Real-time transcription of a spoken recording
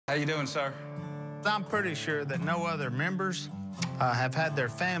How you doing, sir? I'm pretty sure that no other members have had their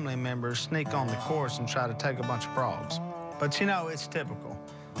family members sneak on the course and try to take a bunch of frogs. But you know, it's typical.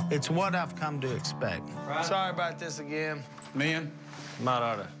 It's what I've come to expect. Right. Sorry about this again. Men? Might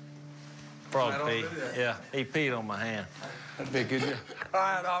oughta. Frog pee. Yeah, he peed on my hand. That'd be a good deal. All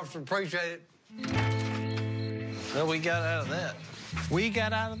right, officer, appreciate it. Well, we got out of that. We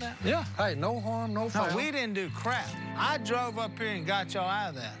got out of that? Yeah. Hey, no harm, no foul. No, we didn't do crap. I drove up here and got y'all out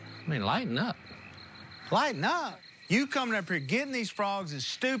of that. I mean, lighten up. Lighten up. You coming up here getting these frogs is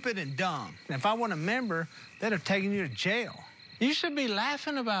stupid and dumb. And if I want a member, they'd have taken you to jail. You should be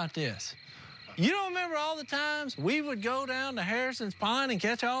laughing about this. You don't remember all the times we would go down to Harrison's Pond and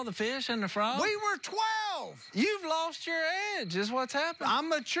catch all the fish and the frogs? We were 12. You've lost your edge, is what's happened. I'm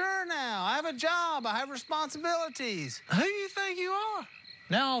mature now. I have a job. I have responsibilities. Who you think you are?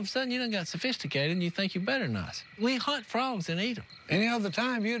 Now all of a sudden you done got sophisticated and you think you're better than us. We hunt frogs and eat them. Any other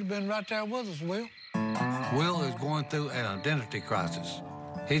time, you'd have been right there with us, Will. Will is going through an identity crisis.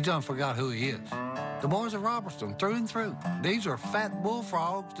 He's done forgot who he is. The boys of Robertson, through and through. These are fat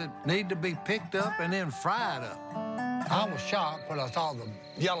bullfrogs that need to be picked up and then fried up. I was shocked when I saw the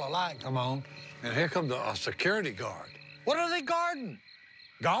yellow light come on, and here comes a security guard. What are they guarding?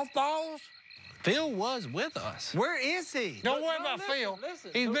 Golf balls? Phil was with us. Where is he? Don't worry about Phil.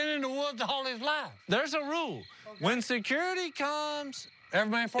 He's been in the woods all his life. There's a rule. When security comes, Every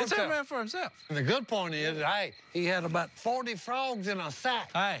man for it's himself. every man for himself. And the good point is, hey, he had about 40 frogs in a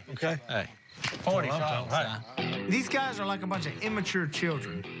sack. Hey. Okay. Hey. 40 frogs, Hey. huh? These guys are like a bunch of immature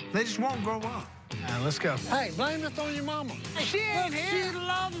children. They just won't grow up. Now, let's go. Hey, blame this on your mama. She ain't Look, here. She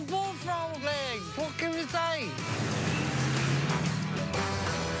loves bullfrog legs. What can we say?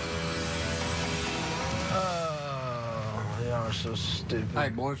 Oh, they are so stupid. Hey,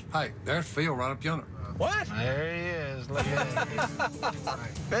 boys. Hey, there's Phil right up yonder. What? There he is. Look at him.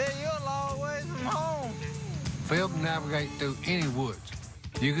 Hey, you're a long ways from home. Phil can navigate through any woods.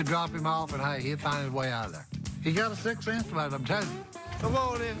 You could drop him off, and hey, he'll find his way out of there. He got a sixth sense about it, I'm telling you. Come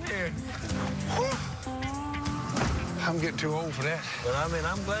on in here. I'm getting too old for that. But I mean,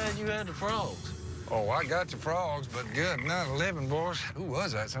 I'm glad you had the frogs. Oh, I got the frogs, but good, not 11, boys. Who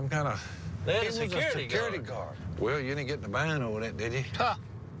was that? Some kind of... They had It a was security guard. guard. Well, you didn't get in the bind over that, did you? Huh.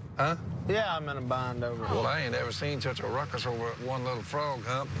 Huh? Yeah, I'm in a bind over it. Well, I ain't ever seen such a ruckus over one little frog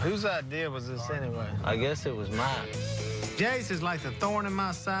hump. Whose idea was this anyway? I guess it was mine. Jace is like the thorn in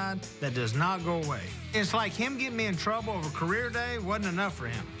my side that does not go away. It's like him getting me in trouble over career day wasn't enough for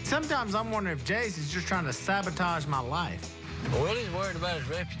him. Sometimes I'm wondering if Jace is just trying to sabotage my life. Willie's worried about his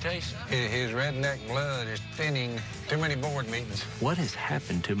reputation. His redneck blood is thinning. Too many board meetings. What has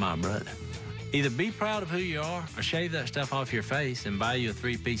happened to my brother? Either be proud of who you are or shave that stuff off your face and buy you a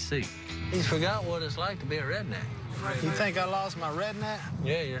three-piece suit. He's forgot what it's like to be a redneck. You think I lost my redneck?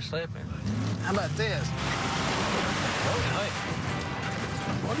 Yeah, you're slipping. How about this? Oh, hey.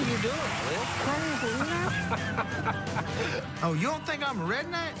 What are you doing, Will? Oh, you don't think I'm a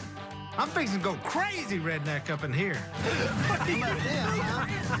redneck? I'm fixing to go crazy redneck up in here. How about this, huh?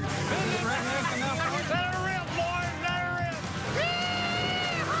 Let her rip, boys, let her rip.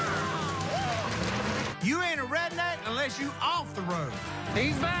 You ain't a redneck unless you off the road.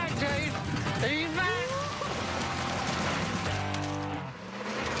 He's back, Chase. He's back.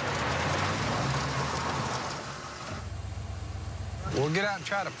 We'll get out and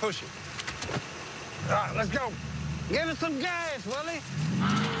try to push it. All right, let's go. Give us some gas, Willie.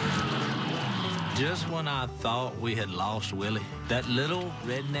 Just when I thought we had lost Willie, that little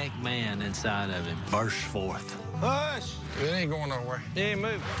redneck man inside of him burst forth. Push. It ain't going nowhere. He ain't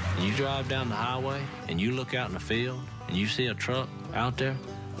moving. You drive down the highway and you look out in the field and you see a truck out there,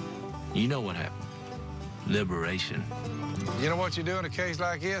 you know what happened. Liberation. You know what you do in a case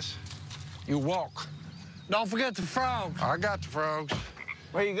like this? You walk. Don't forget the frogs. I got the frogs.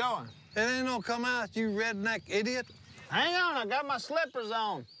 Where you going? It ain't gonna come out, you redneck idiot. Hang on, I got my slippers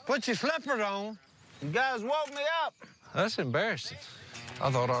on. Put your slippers on. You guys woke me up. That's embarrassing. I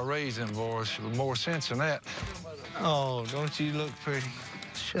thought I raised them boys with more sense than that. Oh, don't you look pretty?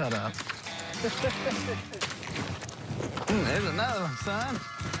 Shut up. There's another one, son.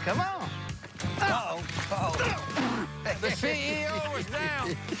 Come on. Uh-oh. Uh-oh. The CEO is down.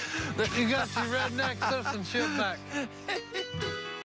 You got your redneck citizenship back.